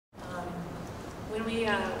when we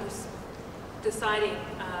was deciding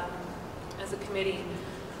as a committee,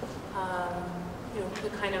 the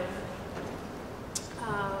kind of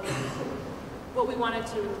what we wanted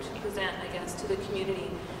to present, I guess, to the community.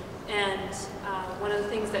 And one of the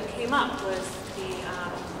things that came up was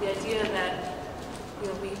the idea that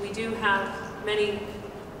we do have many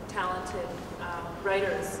talented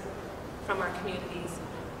writers from our communities,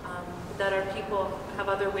 that our people have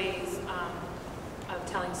other ways of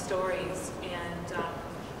telling stories, and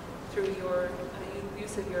through your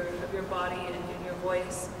use of your body and your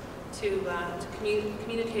voice to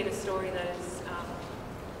communicate a story that is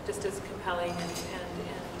just as compelling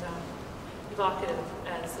and evocative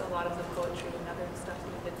as a lot of the poetry and other stuff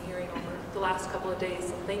we've been hearing over the last couple of days,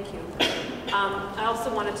 so thank you. I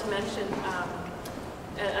also wanted to mention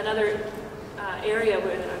another area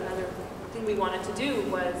where another thing we wanted to do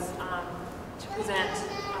was to present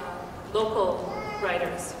local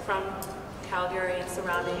writers from Calgary and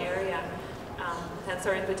surrounding area. That's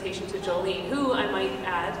our invitation to Jolene, who, I might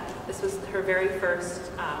add, this was her very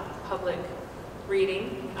first public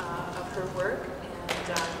reading of her work,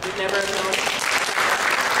 and we've never known.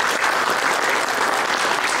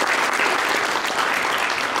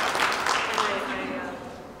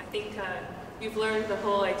 I think you've learned the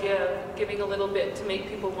whole idea of giving a little bit to make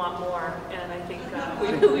people want more, and I think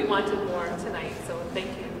we wanted more tonight, so thank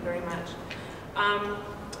you very much.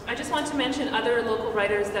 I just want to mention other local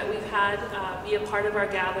writers that we've had be a part of our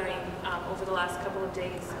gathering over the last couple of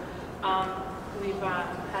days. We've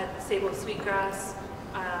had Sable Sweetgrass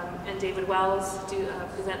and David Wells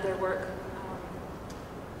present their work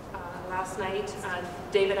last night.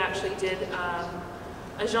 David actually did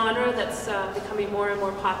a genre that's becoming more and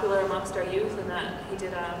more popular amongst our youth, and that he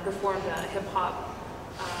performed a hip-hop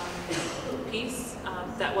piece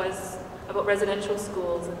that was about residential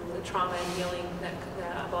schools and the trauma and healing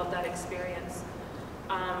about that experience.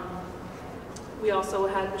 We also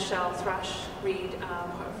had Michelle Thrush read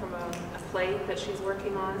from a play that she's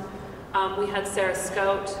working on. We had Sarah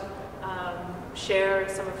Scout share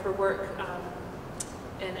some of her work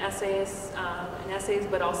in essays,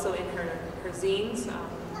 but also in her zines.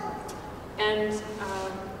 And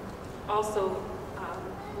also,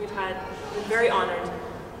 we've been very honored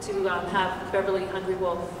to have Beverly Hungry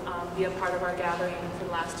Wolf be a part of our gathering for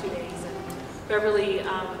the last 2 days. And Beverly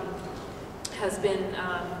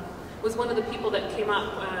was one of the people that came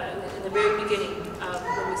up in the very beginning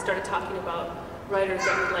when we started talking about writers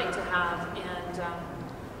that we'd like to have, and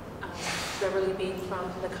Beverly being from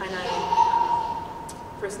the Kainai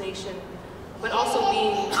First Nation, but also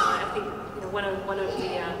being, I think, one of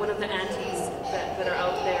the aunties that are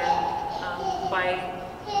out there, by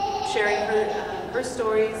sharing her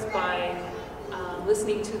stories, by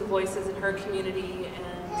listening to the voices in her community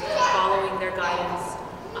and following their guidance,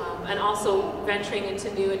 and also venturing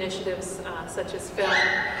into new initiatives such as film.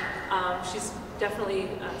 She's definitely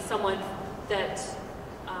someone that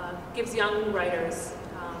gives young writers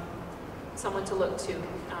someone to look to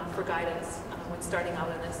for guidance when starting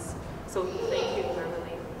out in this. So thank you, Beverly.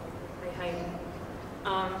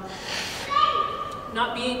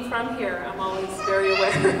 Not being from here, I'm always very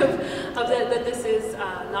aware of that this is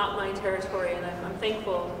not my territory, and I'm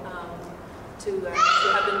thankful to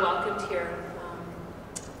have been welcomed here.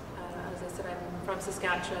 As I said, I'm from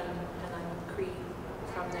Saskatchewan, and I'm a Cree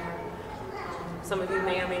from there. Some of you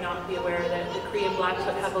may or may not be aware that the Cree and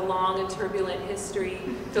Blackfoot have a long and turbulent history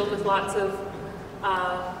filled with lots of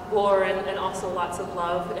war and also lots of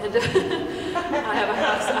love. And I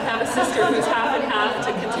have a sister who's half and half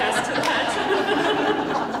to contest to that.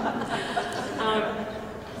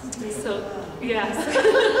 So yes.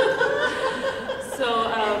 So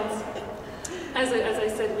as I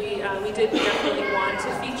said, we did definitely want to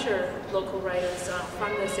feature local writers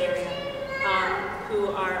from this area who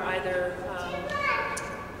are either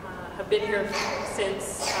have been here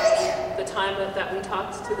since the time that we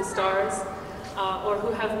talked to the stars, or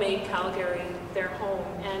who have made Calgary their home.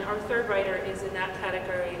 And our third writer is in that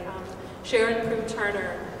category. Sharron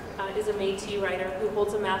Proulx-Turner is a Métis writer who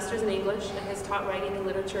holds a master's in English and has taught writing and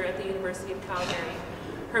literature at the University of Calgary.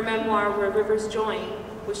 Her memoir, Where Rivers Join,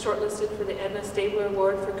 was shortlisted for the Edna Stabler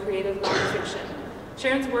Award for Creative Nonfiction.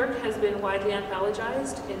 Sharron's work has been widely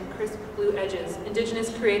anthologized in Crisp Blue Edges, Indigenous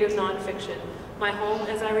Creative Nonfiction, My Home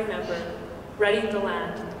as I Remember, Reading the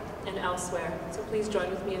Land, and elsewhere. So please join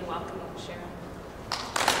with me in welcoming Sharron.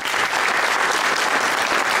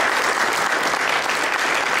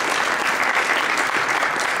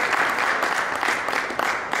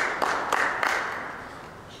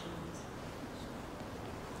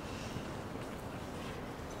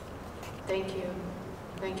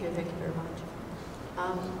 Thank you very much.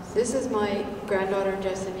 This is my granddaughter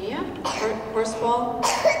Jessenia, Horsefall,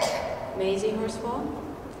 Maisie Horsefall.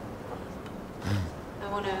 I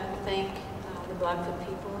want to thank the Blackfoot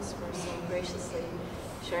peoples for so graciously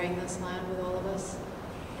sharing this land with all of us,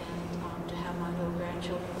 and to have my little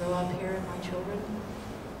grandchildren grow up here and my children.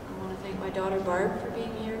 I want to thank my daughter Barb for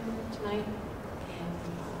being here tonight, and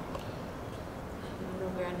my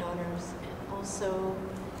little granddaughters, and also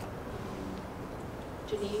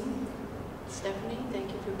Janine, Stephanie,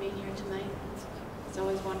 thank you for being here tonight. It's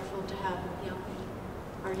always wonderful to have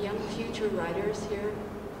our young future writers here.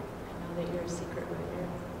 I know that you're a secret writer.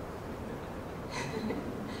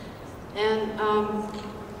 And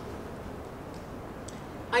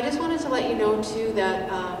I just wanted to let you know too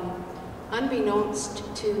that unbeknownst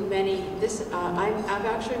to many, I've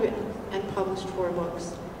actually written and published 4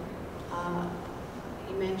 books.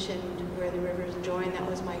 You mentioned Where the Rivers Join. That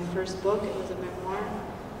was my first book. It was a memoir.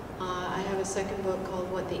 I have a second book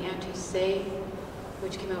called What the Aunties Say,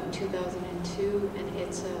 which came out in 2002, and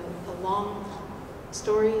it's a long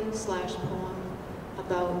story / poem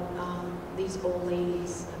about these old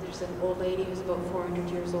ladies. There's an old lady who's about 400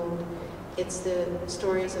 years old. It's the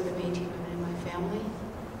stories of the Métis women in my family.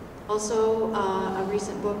 Also, a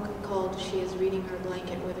recent book called She is Reading Her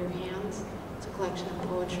Blanket with Her Hands. It's a collection of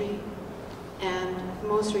poetry. And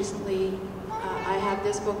most recently, I have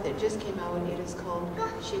this book that just came out. It is called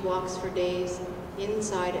She Walks for Days,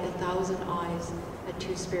 Inside 1,000 Eyes, a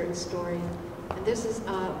Two-Spirit Story. And this is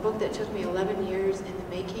a book that took me 11 years in the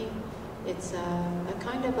making. It's a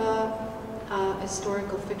kind of a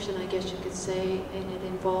historical fiction, I guess you could say, and it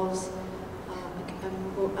involves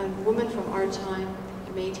a woman from our time,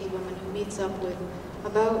 a Métis woman, who meets up with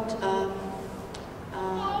about,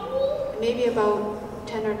 maybe about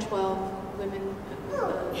 10 or 12 women,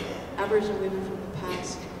 Aboriginal women from the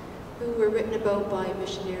past, who were written about by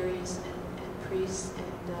missionaries and priests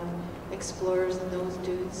and explorers and those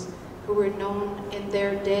dudes who were known in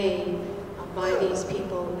their day by these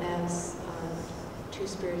people as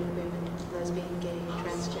two-spirited women, lesbian, gay,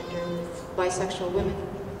 transgender, bisexual women.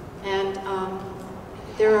 And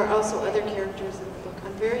there are also other characters in the book.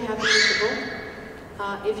 I'm very happy with the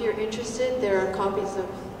book. If you're interested, there are copies of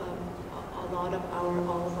all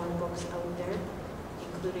of our books out there,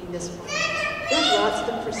 including this one. There's lots of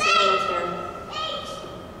them for sale out there.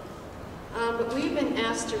 But we've been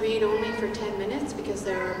asked to read only for 10 minutes because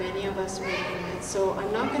there are many of us reading it. So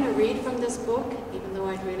I'm not going to read from this book, even though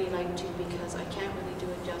I'd really like to, because I can't really do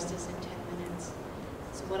it justice in 10 minutes.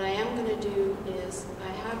 So what I am going to do is,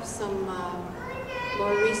 I have some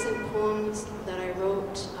more recent poems that I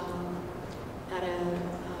wrote at a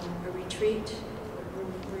retreat.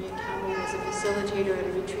 Maria Campbell was a facilitator at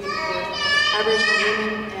a retreat for Aboriginal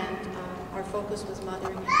women, and our focus was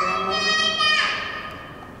mothering and grandmothering.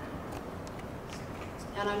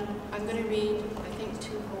 And I'm going to read, I think,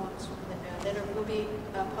 2 poems from that will be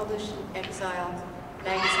published in Exile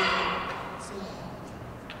magazine soon.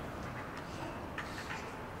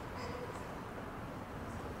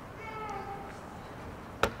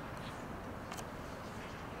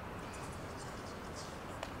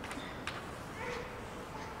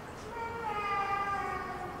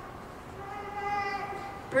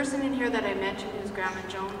 The person in here that I mentioned, who's Grandma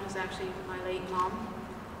Joan, was actually my late mom,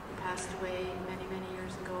 who passed away many, many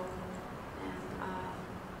years ago. And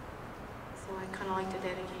so I kind of like to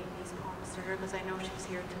dedicate these poems to her because I know she's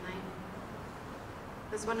here tonight.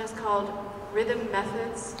 This one is called Rhythm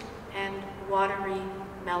Methods and Watery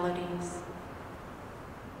Melodies.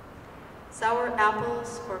 Sour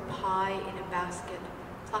apples for pie in a basket,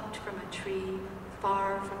 plucked from a tree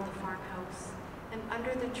far from the farmhouse, and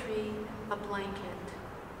under the tree a blanket,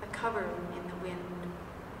 a cover in the wind,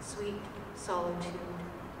 sweet solitude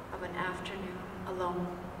of an afternoon alone.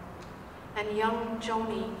 And young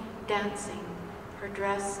Joni dancing, her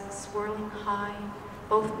dress swirling high,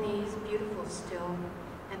 both knees beautiful still,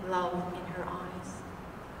 and love in her eyes.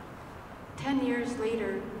 10 years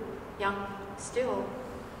later, young still,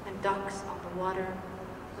 and ducks on the water,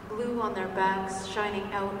 the blue on their backs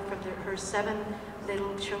shining out from her 7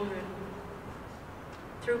 little children.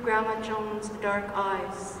 Through Grandma Joan's dark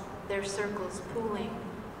eyes, their circles pooling,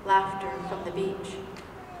 laughter from the beach.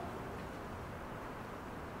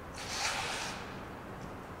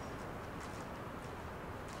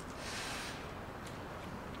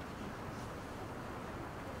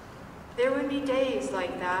 There would be days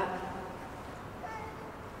like that.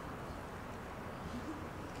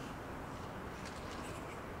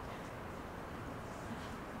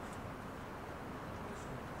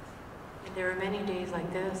 And there are many days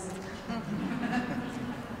like this.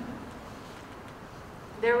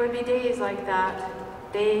 There would be days like that,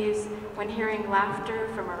 days when hearing laughter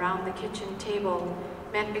from around the kitchen table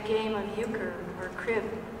meant a game of euchre or crib,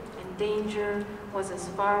 and danger was as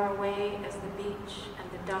far away as the beach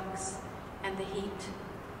and the ducks and the heat.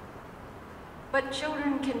 But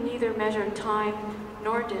children can neither measure time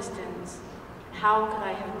nor distance. How could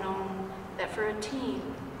I have known that for a teen,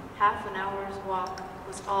 half an hour's walk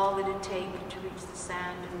was all it'd take to reach the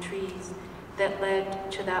sand and trees that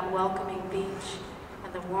led to that welcoming beach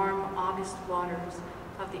and the warm August waters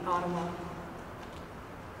of the Ottawa.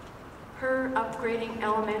 Her upgrading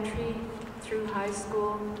elementary through high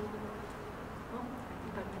school, oh,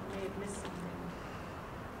 I think I may have missed something.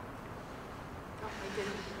 Oh, I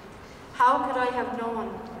didn't. How could I have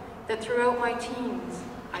known that throughout my teens,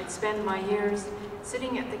 I'd spend my years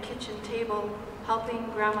sitting at the kitchen table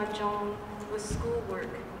helping Grandma Joan with schoolwork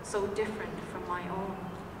so different from my own.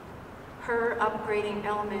 Her upgrading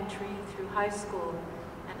elementary through high school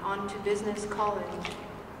and on to business college,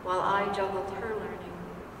 while I juggled her learning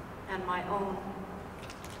and my own.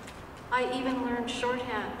 I even learned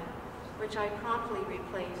shorthand, which I promptly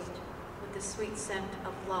replaced with the sweet scent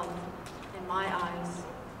of love in my eyes.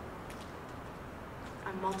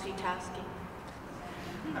 I'm multitasking.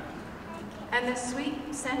 And the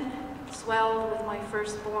sweet scent swelled with my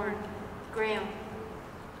firstborn, Graham.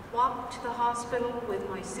 Walked to the hospital with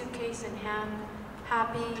my suitcase in hand,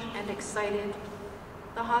 happy and excited.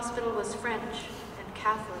 The hospital was French and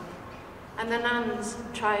Catholic, and the nuns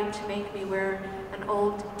tried to make me wear an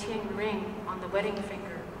old tin ring on the wedding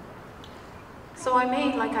finger. So I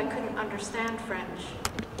made like I couldn't understand French,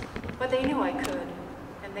 but they knew I could,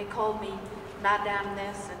 and they called me Madame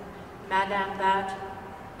this and Madame that,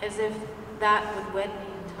 as if that would wed me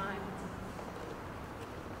in time.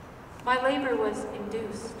 My labor was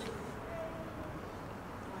induced.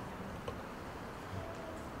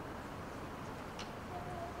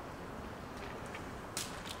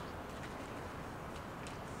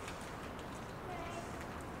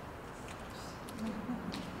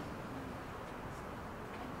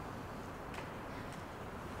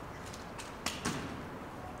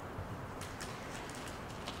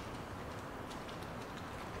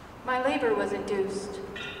 My labor was induced.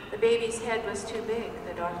 The baby's head was too big,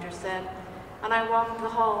 the doctor said, and I walked the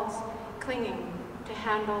halls, clinging to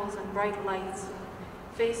handles and bright lights,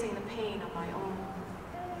 facing the pain of my own.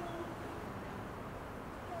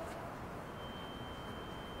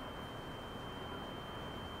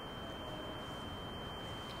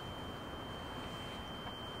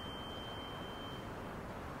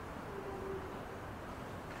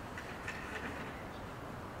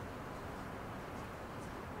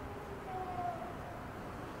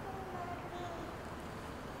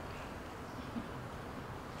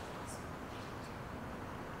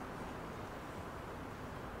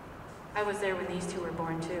 I was there when these two were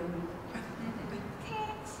born too.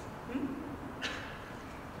 They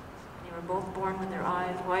were both born with their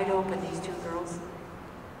eyes wide open, these two girls.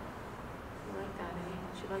 You like that,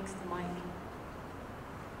 eh? She likes the mic.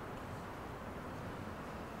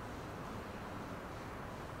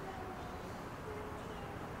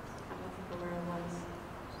 I don't know where I was.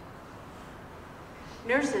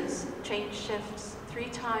 Nurses changed shifts 3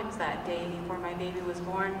 times that day before my baby was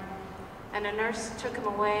born. And a nurse took him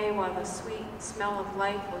away while the sweet smell of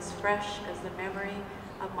life was fresh as the memory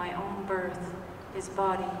of my own birth, his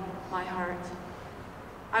body, my heart.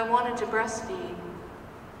 I wanted to breastfeed.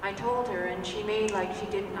 I told her, and she made like she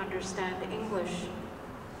didn't understand English.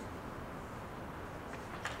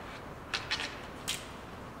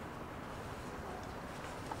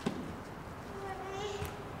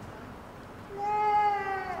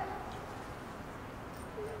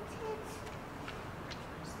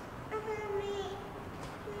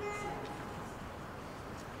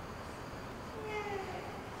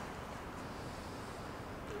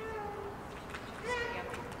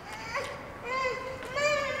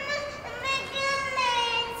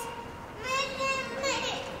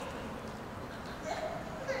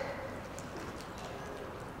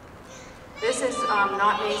 This is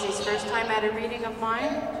not Maisie's first time at a reading of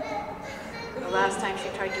mine. The last time she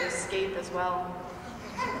tried to escape as well.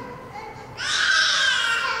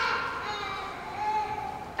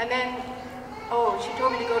 And then, oh, she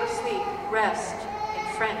told me to go to sleep, rest, in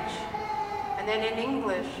French. And then in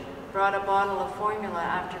English, brought a bottle of formula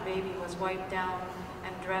after baby was wiped down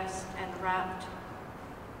and dressed and wrapped.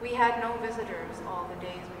 We had no visitors all the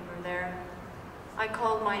days we were there. I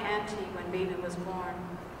called my auntie when baby was born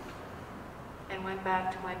and went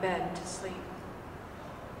back to my bed to sleep.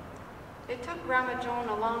 It took Grandma Joan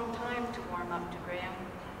a long time to warm up to Graham.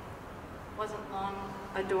 Wasn't long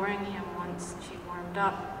adoring him once she warmed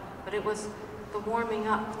up, but it was the warming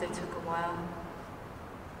up that took a while.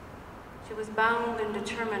 She was bound and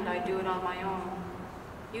determined I'd do it on my own.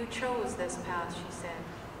 You chose this path, she said.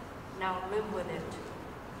 Now live with it.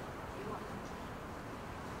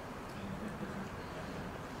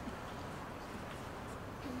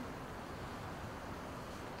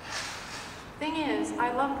 Thing is,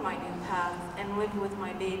 I loved my new path and lived with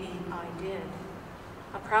my baby. I did.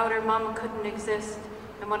 A prouder mom couldn't exist,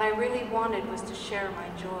 and what I really wanted was to share my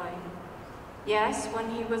joy. Yes,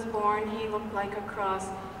 when he was born, he looked like a cross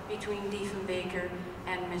between Diefenbaker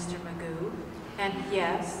and Mr. Magoo, and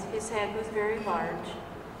yes, his head was very large.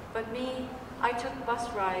 But me, I took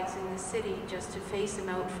bus rides in the city just to face him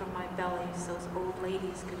out from my belly so those old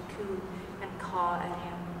ladies could coo and caw at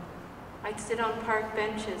him. I'd sit on park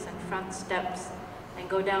benches and front steps and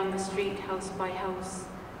go down the street house by house,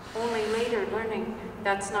 only later learning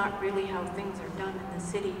that's not really how things are done in the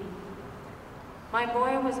city. My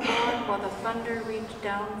boy was born while the thunder reached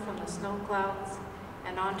down from the snow clouds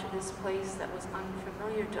and onto this place that was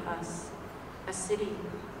unfamiliar to us, a city.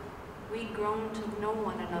 We'd grown to know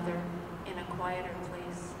one another in a quieter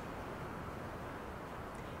place.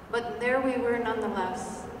 But there we were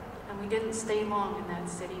nonetheless, and we didn't stay long in that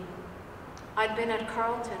city. I'd been at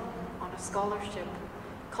Carleton on a scholarship,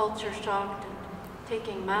 culture shocked and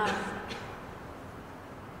taking math.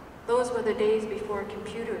 Those were the days before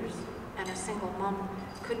computers, and a single mom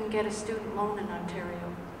couldn't get a student loan in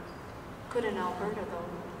Ontario. Could in Alberta, though.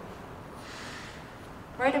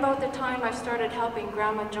 Right about the time I started helping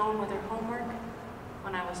Grandma Joan with her homework,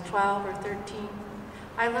 when I was 12 or 13,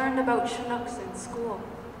 I learned about Chinooks in school.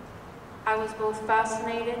 I was both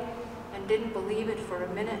fascinated and didn't believe it for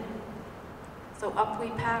a minute. So up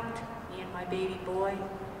we packed, me and my baby boy,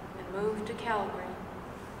 and moved to Calgary.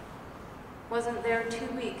 Wasn't there 2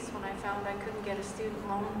 weeks when I found I couldn't get a student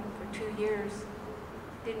loan for 2 years.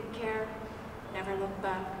 Didn't care, never looked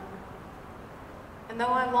back. And though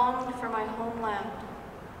I longed for my homeland,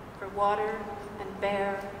 for water and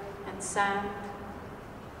bear and sand,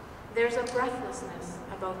 there's a breathlessness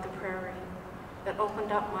about the prairie that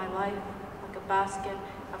opened up my life like a basket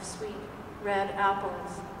of sweet red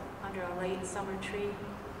apples under a late summer tree,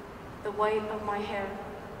 the white of my hair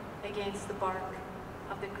against the bark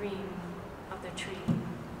of the green of the tree.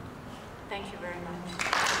 Thank you very much.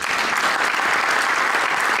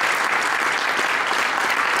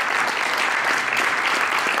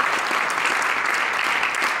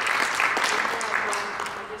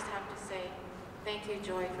 I just have to say thank you,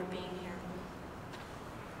 Joy, for being here.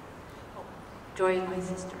 Oh, Joy is my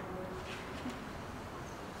sister.